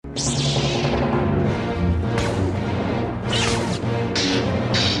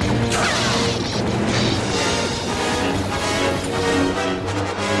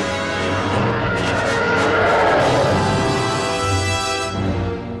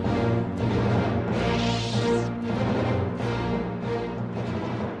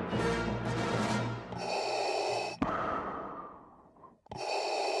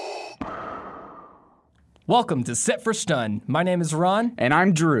Welcome to Set for Stun. My name is Ron. And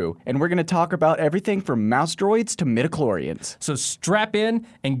I'm Drew, and we're going to talk about everything from mouse droids to midichlorians. So strap in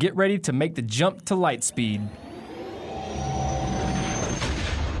and get ready to make the jump to light speed.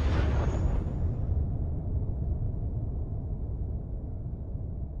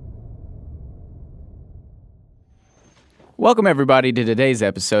 Welcome everybody to today's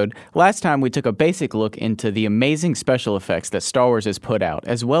episode. Last time we took a basic look into the amazing special effects that Star Wars has put out,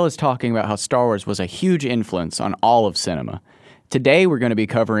 as well as talking about how Star Wars was a huge influence on all of cinema. Today we're going to be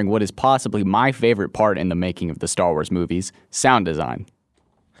covering what is possibly my favorite part in the making of the Star Wars movies, sound design.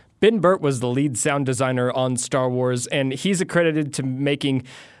 Ben Burtt was the lead sound designer on Star Wars, and he's accredited to making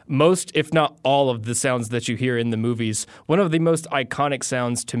most, if not all, of the sounds that you hear in the movies. One of the most iconic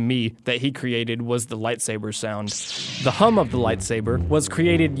sounds to me that he created was the lightsaber sound. The hum of the lightsaber was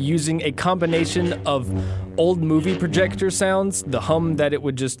created using a combination of old movie projector sounds, the hum that it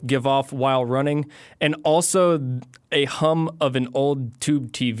would just give off while running, and also a hum of an old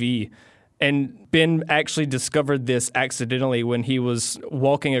tube TV. And Ben actually discovered this accidentally when he was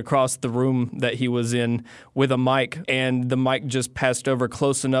walking across the room that he was in with a mic, and the mic just passed over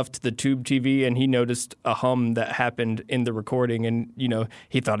close enough to the tube TV, and he noticed a hum that happened in the recording, and,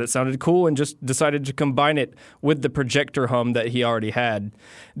 he thought it sounded cool and just decided to combine it with the projector hum that he already had.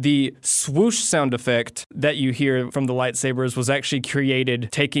 The swoosh sound effect that you hear from the lightsabers was actually created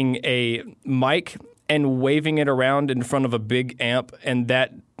taking a mic and waving it around in front of a big amp, and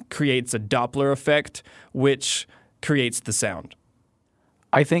that creates a Doppler effect, which creates the sound.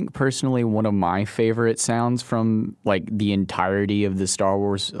 I think personally one of my favorite sounds from the entirety of the Star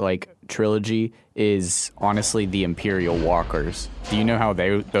Wars trilogy is honestly the Imperial Walkers. Do you know how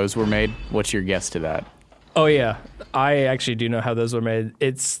those were made? What's your guess to that? Oh yeah, I actually do know how those were made.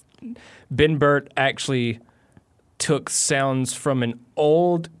 It's Ben Burtt actually took sounds from an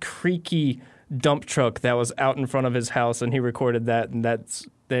old creaky dump truck that was out in front of his house, and he recorded that, and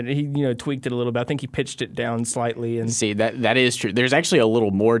then he tweaked it a little bit. I think he pitched it down slightly. And see, that is true. There's actually a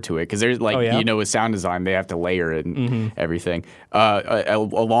little more to it because there's with sound design they have to layer it and everything.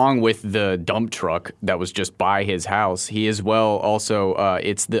 Along with the dump truck that was just by his house, he as well also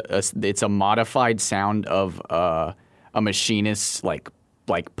it's a modified sound of a machinist's like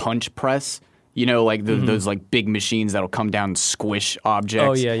punch press. Those big machines that'll come down and squish objects.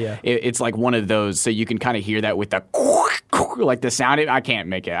 Oh, yeah. It's like one of those, so you can kind of hear that with the the sound. I can't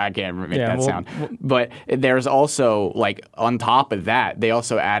make that sound. But there's also, on top of that, they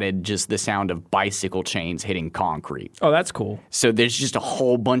also added just the sound of bicycle chains hitting concrete. Oh, that's cool. So there's just a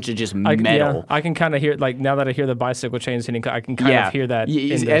whole bunch of just metal. Yeah, I can kind of hear, now that I hear the bicycle chains hitting, I can kind of hear that.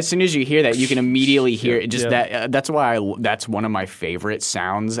 As soon as you hear that, you can immediately hear it. Just that. That's why that's one of my favorite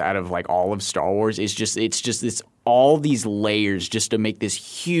sounds out of all of Star Wars. It's just this all these layers just to make this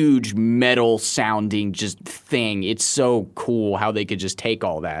huge metal sounding just thing. It's so cool how they could just take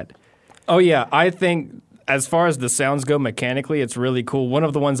all that. Oh yeah, I think as far as the sounds go mechanically, it's really cool. One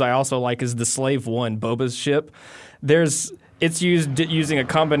of the ones I also like is the Slave One, Boba's ship. It's used using a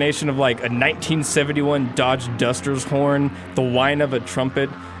combination of a 1971 Dodge Duster's horn, the whine of a trumpet,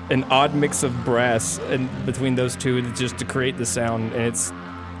 an odd mix of brass, and between those two just to create the sound. And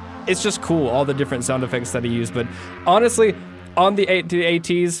it's just cool, all the different sound effects that he used. But honestly, on the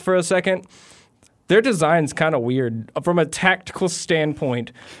ATs for a second, their design's kind of weird. From a tactical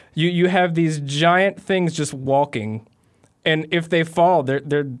standpoint, you have these giant things just walking, and if they fall,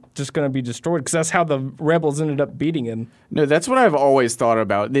 they're just going to be destroyed, because that's how the rebels ended up beating him. No, that's what I've always thought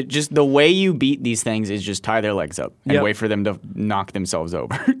about. That just the way you beat these things is just tie their legs up and wait for them to knock themselves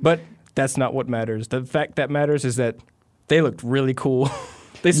over. But that's not what matters. The fact that matters is that they looked really cool.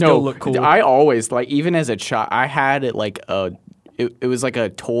 They still look cool. I always, even as a child, I had it it was like a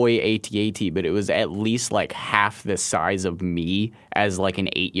toy AT-AT, but it was at least half the size of me as an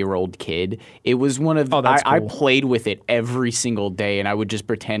 8-year-old kid. It was one of that's cool. I played with it every single day, and I would just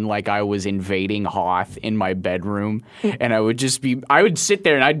pretend I was invading Hoth in my bedroom, and I would sit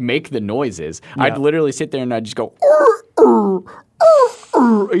there and I'd make the noises. Yeah. I'd literally sit there and I'd just go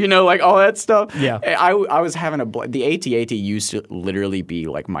all that stuff. Yeah. I was having the AT-AT used to literally be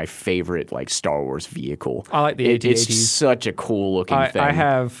my favorite Star Wars vehicle. I like the AT-ATs. It's such a cool looking thing. I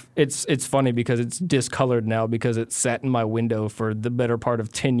have it's funny because it's discolored now because it sat in my window for the better part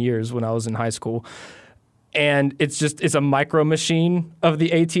of 10 years when I was in high school. And it's a micro machine of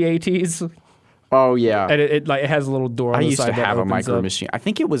the AT-ATs. Oh yeah. And it has a little door on the side. I used to have a micro up. machine. I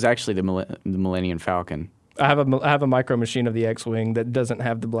think it was actually the Millennium Falcon. I have a micro machine of the X-Wing that doesn't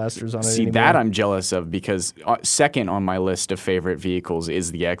have the blasters on it anymore. That I'm jealous of, because second on my list of favorite vehicles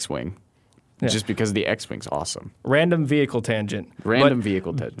is the X-Wing. Just because the X-Wing's awesome. Random vehicle tangent.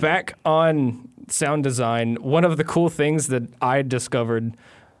 Vehicle tangent. Back on sound design, one of the cool things that I discovered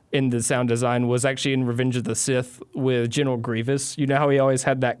in the sound design was actually in Revenge of the Sith with General Grievous. You know how he always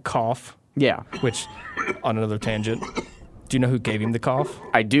had that cough? Yeah. Which, on another tangent, do you know who gave him the cough?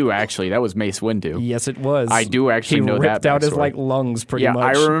 I do, actually. That was Mace Windu. Yes, it was. I do actually know that. He ripped out his lungs pretty much.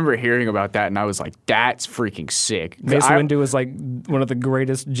 Yeah, I remember hearing about that, and I was like, that's freaking sick. Mace Windu was like one of the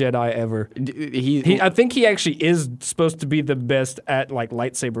greatest Jedi ever. I think he actually is supposed to be the best at like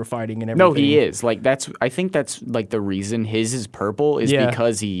lightsaber fighting and everything. No, he is. Like I think that's like the reason his is purple is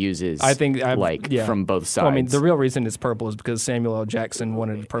because he uses from both sides. Well, I mean, the real reason it's purple is because Samuel L. Jackson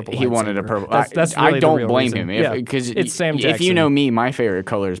wanted a purple lightsaber. He wanted a purple. That's really I don't blame reason. him because it's Sam Jackson. If you know me, my favorite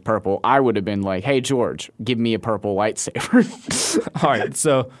color is purple. I would have been like, hey, George, give me a purple lightsaber. All right,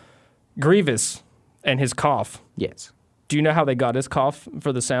 so Grievous and his cough. Yes. Do you know how they got his cough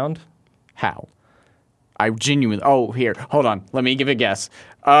for the sound? How? I genuinely... Oh, here. Hold on. Let me give a guess.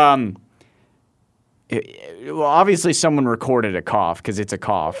 Well, obviously someone recorded a cough because it's a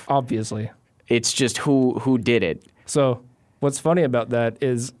cough. Obviously. It's just who did it. So what's funny about that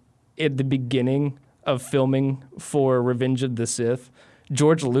is at the beginning of filming for Revenge of the Sith,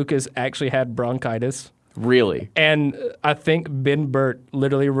 George Lucas actually had bronchitis. Really? And I think Ben Burtt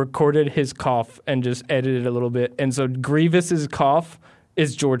literally recorded his cough and just edited a little bit. And so Grievous's cough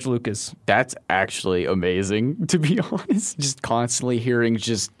is George Lucas. That's actually amazing, to be honest. Just constantly hearing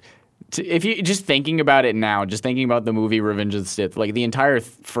if you just thinking about it now, just thinking about the movie Revenge of the Sith, like the entire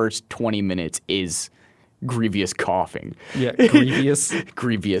first 20 minutes is Grievous coughing. Yeah, Grievous.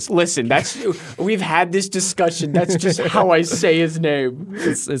 Grievous. Listen, we've had this discussion. That's just how I say his name.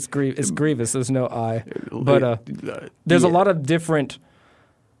 It's Grievous. There's no I. But there's a lot of different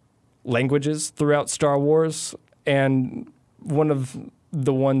languages throughout Star Wars, and one of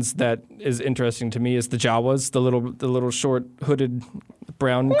the ones that is interesting to me is the Jawas, the little short hooded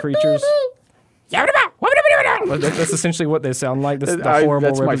brown creatures. That's essentially what they sound like. That's the horrible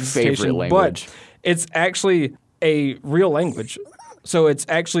that's my representation. favorite language. But it's actually a real language. So it's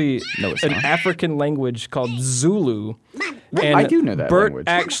actually an African language called Zulu. And I do know that Bert language.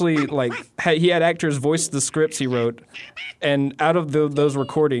 actually, he had actors voice the scripts he wrote. And out of those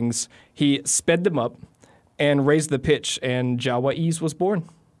recordings, he sped them up and raised the pitch, and Jawa'ese was born.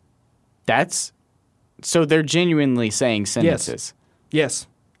 So they're genuinely saying sentences? Yes.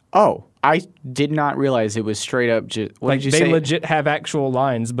 Oh, I did not realize it was straight up what did you say? They legit have actual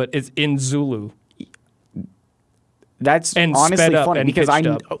lines, but it's in Zulu. That's honestly funny because I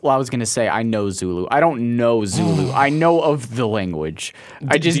was going to say I know Zulu. I don't know Zulu. I know of the language.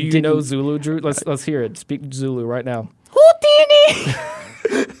 I just do you know Zulu, Drew? Let's hear it. Speak Zulu right now.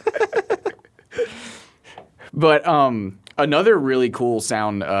 But another really cool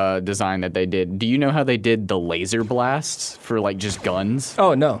sound design that they did. Do you know how they did the laser blasts for like just guns?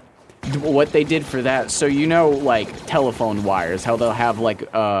 Oh no. What they did for that, so like telephone wires, how they'll have like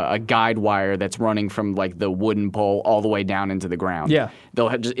a guide wire that's running from like the wooden pole all the way down into the ground. Yeah. They'll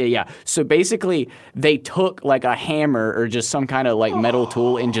have So basically, they took like a hammer or just some kind of like metal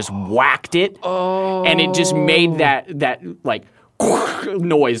tool and just whacked it, and it just made that like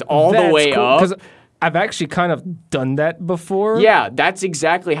noise all the way up. I've actually kind of done that before. Yeah, that's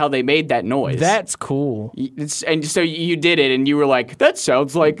exactly how they made that noise. That's cool. And so you did it, and you were like, that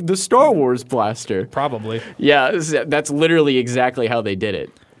sounds like the Star Wars blaster. Probably. Yeah, that's literally exactly how they did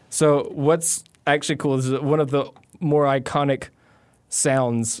it. So what's actually cool is that one of the more iconic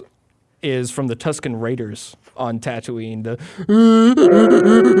sounds is from the Tusken Raiders on Tatooine.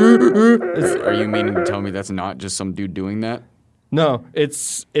 Are you meaning to tell me that's not just some dude doing that? No,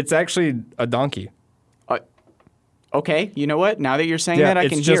 it's actually a donkey. Okay, you know what? Now that you're saying that, I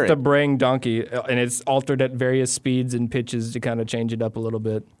can hear it. It's just a braying donkey, and it's altered at various speeds and pitches to kind of change it up a little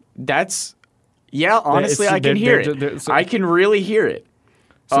bit. Honestly, I can hear it. I can really hear it.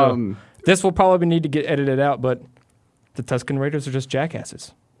 So this will probably need to get edited out, but the Tusken Raiders are just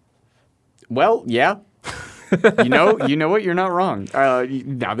jackasses. Well, yeah. you know what? You're not wrong.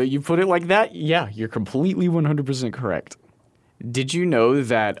 Now that you put it like that, yeah, you're completely 100% correct. Did you know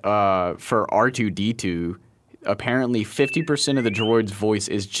that for R2-D2, apparently 50% of the droid's voice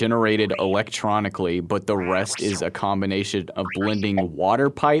is generated electronically, but the rest is a combination of blending water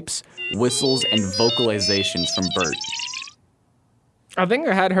pipes, whistles, and vocalizations from Bert? I think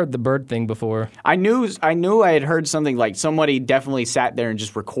I had heard the bird thing before. I knew I had heard something like somebody definitely sat there and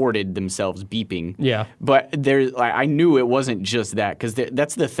just recorded themselves beeping. Yeah. But I knew it wasn't just that, because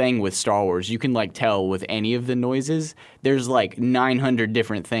that's the thing with Star Wars. You can like tell with any of the noises, there's like 900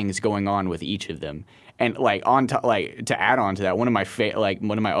 different things going on with each of them. And like to add on to that, one of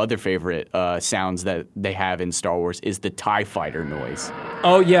my other favorite sounds that they have in Star Wars is the TIE fighter noise.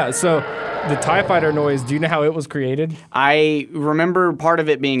 Oh yeah, so the TIE fighter noise, do you know how it was created? I remember part of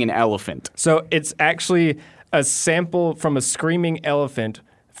it being an elephant. So it's actually a sample from a screaming elephant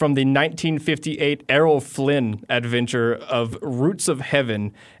from the 1958 Errol Flynn adventure of Roots of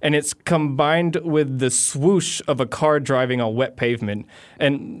Heaven, and it's combined with the swoosh of a car driving on wet pavement.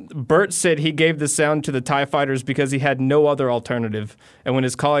 And Burt said he gave the sound to the TIE fighters because he had no other alternative, and when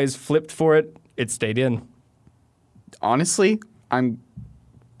his colleagues flipped for it, it stayed in. Honestly, I'm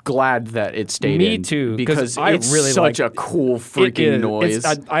glad that it stayed in. Me too, because I it's really such a cool freaking noise.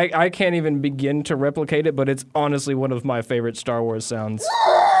 I can't even begin to replicate it, but it's honestly one of my favorite Star Wars sounds.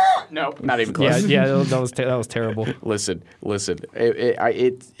 No, not even close. Yeah, that was terrible. Listen.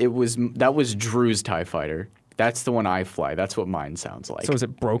 That was Drew's TIE fighter. That's the one I fly. That's what mine sounds like. So is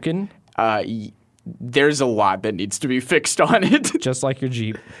it broken? There's a lot that needs to be fixed on it. Just like your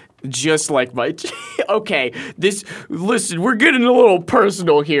Jeep. Just like my Jeep. Okay, listen, we're getting a little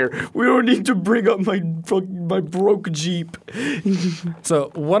personal here. We don't need to bring up my broke Jeep.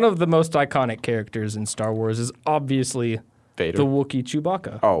 So one of the most iconic characters in Star Wars is obviously Vader. The Wookiee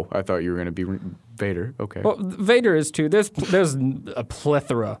Chewbacca. Oh, I thought you were going to be Vader. Okay. Well, Vader is too. There's a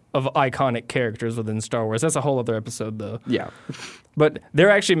plethora of iconic characters within Star Wars. That's a whole other episode, though. Yeah. But there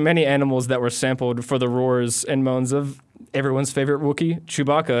are actually many animals that were sampled for the roars and moans of everyone's favorite Wookiee,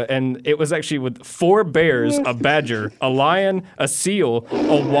 Chewbacca. And it was actually with 4 bears, a badger, a lion, a seal,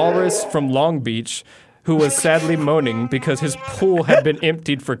 a walrus from Long Beach, who was sadly moaning because his pool had been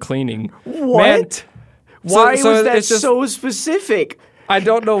emptied for cleaning. What? Man, why was that so specific? I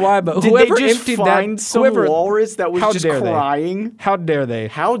don't know why, but Did whoever they just emptied find that, some walrus that was just crying? How dare they?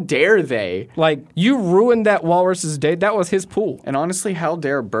 How dare they? Like, you ruined that walrus's day. That was his pool. And honestly, how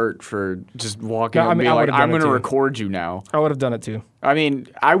dare Bert for just walking and being like, I'm going to record you now. I would have done it too. I mean,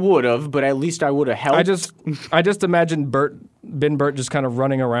 I would have, but at least I would have helped. I just imagine Ben Burt just kind of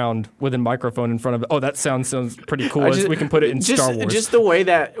running around with a microphone in front of it. Oh, that sounds pretty cool. We can put it in Star Wars. Just the way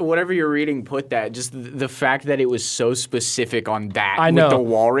that whatever you're reading put that, just the fact that it was so specific on that with the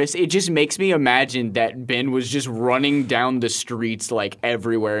walrus, it just makes me imagine that Ben was just running down the streets like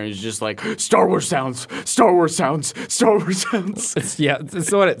everywhere and it's just like, Star Wars sounds, Star Wars sounds, Star Wars sounds.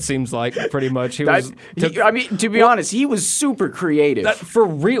 It's what it seems like, pretty much. To be honest, he was super creative. For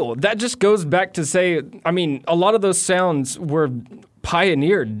real. That just goes back to say, I mean, a lot of those sounds were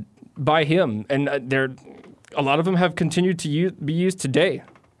pioneered by him, and a lot of them have continued to be used today.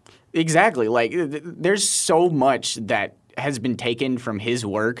 Exactly. Like, there's so much that has been taken from his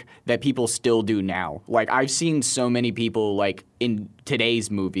work that people still do now. Like, I've seen so many people, like, in today's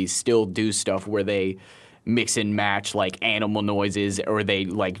movies still do stuff where they mix and match like animal noises, or they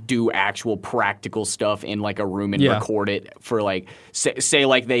like do actual practical stuff in like a room and record it for like say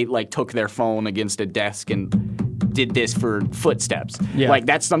like they like took their phone against a desk and did this for footsteps. Yeah. Like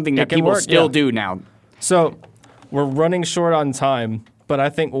that's something that people still do now. So we're running short on time, but I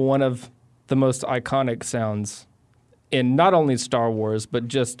think one of the most iconic sounds in not only Star Wars but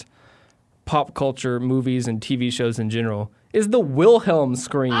just pop culture, movies and TV shows in general is the Wilhelm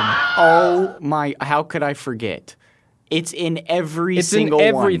scream. Oh my, how could I forget? It's in every single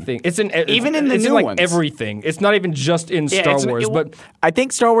one. It's in everything. Even in the new like ones. Everything. It's not even just in Star Wars. But I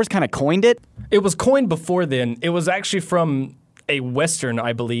think Star Wars kind of coined it. It was coined before then. It was actually from a Western,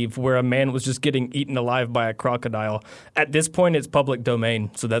 I believe, where a man was just getting eaten alive by a crocodile. At this point, it's public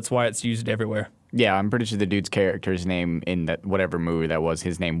domain, so that's why it's used everywhere. Yeah, I'm pretty sure the dude's character's name in that whatever movie that was,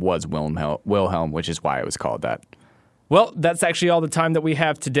 his name was Wilhelm, which is why it was called that. Well, that's actually all the time that we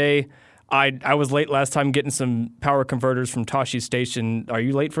have today. I was late last time getting some power converters from Tosche Station. Are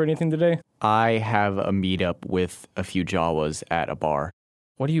you late for anything today? I have a meetup with a few Jawas at a bar.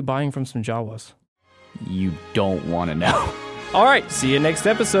 What are you buying from some Jawas? You don't want to know. All right, see you next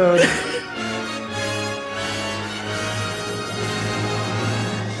episode.